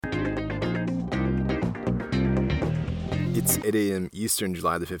It's 8 a.m. Eastern,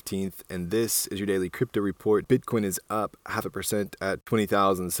 July the 15th, and this is your daily crypto report. Bitcoin is up 0.5% at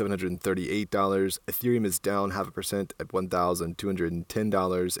 $20,738. Ethereum is down 0.5% at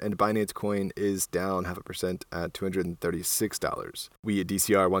 $1,210, and Binance Coin is down 0.5% at $236. We at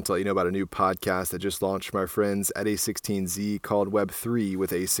DCR want to let you know about a new podcast that just launched from our friends at A16Z called Web3 with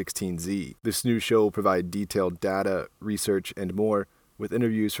A16Z. This new show will provide detailed data, research, and more, with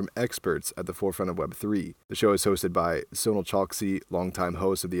interviews from experts at the forefront of Web3. The show is hosted by Sonal Chokshi, longtime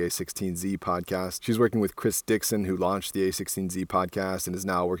host of the A16Z podcast. She's working with Chris Dixon, who launched the A16Z podcast and is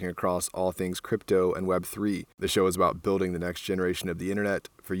now working across all things crypto and Web3. The show is about building the next generation of the internet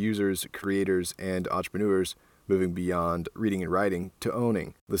for users, creators, and entrepreneurs, moving beyond reading and writing to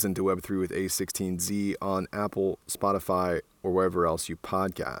owning. Listen to Web3 with A16Z on Apple, Spotify, or wherever else you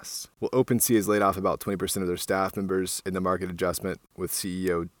podcast. Well, OpenSea has laid off about 20% of their staff members in the market adjustment, with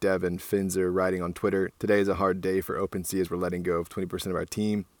CEO Devin Finzer writing on Twitter, "Today is a hard day for OpenSea as we're letting go of 20% of our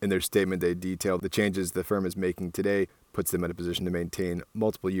team." In their statement, they detailed the changes the firm is making today puts them in a position to maintain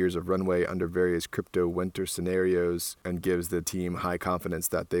multiple years of runway under various crypto winter scenarios and gives the team high confidence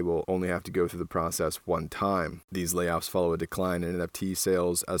that they will only have to go through the process one time. These layoffs follow a decline in NFT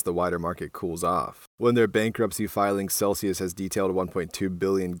sales as the wider market cools off. Well, in their bankruptcy filing, Celsius has detailed a $1.2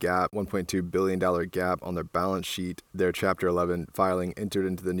 billion gap on their balance sheet. Their Chapter 11 filing entered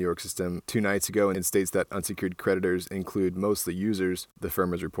into the New York system 2 nights ago and states that unsecured creditors include mostly users. The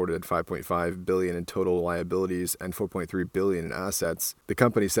firm has reported $5.5 billion in total liabilities and $4.3 billion in assets. The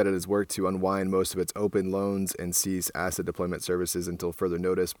company said it has worked to unwind most of its open loans and cease asset deployment services until further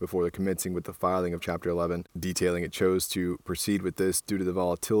notice before commencing with the filing of Chapter 11, detailing it chose to proceed with this due to the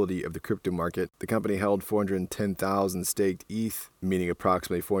volatility of the crypto market. The company held 410,000 staked ETH, meaning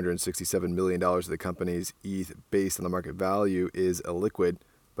approximately $467 million of the company's ETH based on the market value is illiquid,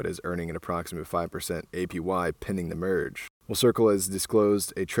 but is earning an approximate 5% APY pending the merge. Well, Circle has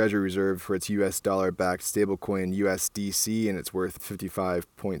disclosed a treasury reserve for its US dollar-backed stablecoin USDC, and it's worth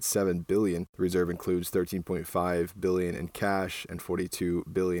 $55.7 billion. The reserve includes $13.5 billion in cash and $42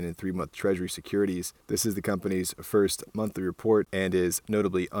 billion in 3-month treasury securities. This is the company's first monthly report and is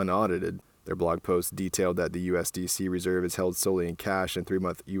notably unaudited. Their blog post detailed that the USDC reserve is held solely in cash and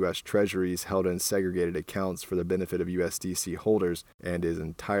 3-month U.S. treasuries held in segregated accounts for the benefit of USDC holders and is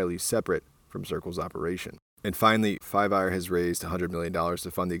entirely separate from Circle's operation. And finally, 5ire has raised $100 million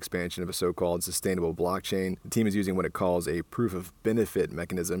to fund the expansion of a so-called sustainable blockchain. The team is using what it calls a proof of benefit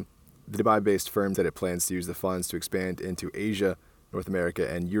mechanism. The Dubai-based firm said it plans to use the funds to expand into Asia, North America,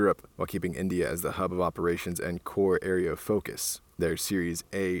 and Europe, while keeping India as the hub of operations and core area of focus. Their Series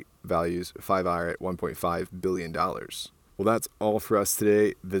A values 5ire at $1.5 billion. Well, that's all for us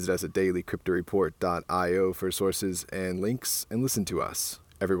today. Visit us at dailycryptoreport.io for sources and links, and listen to us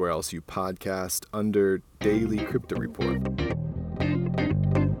everywhere else you podcast under Daily Crypto Report.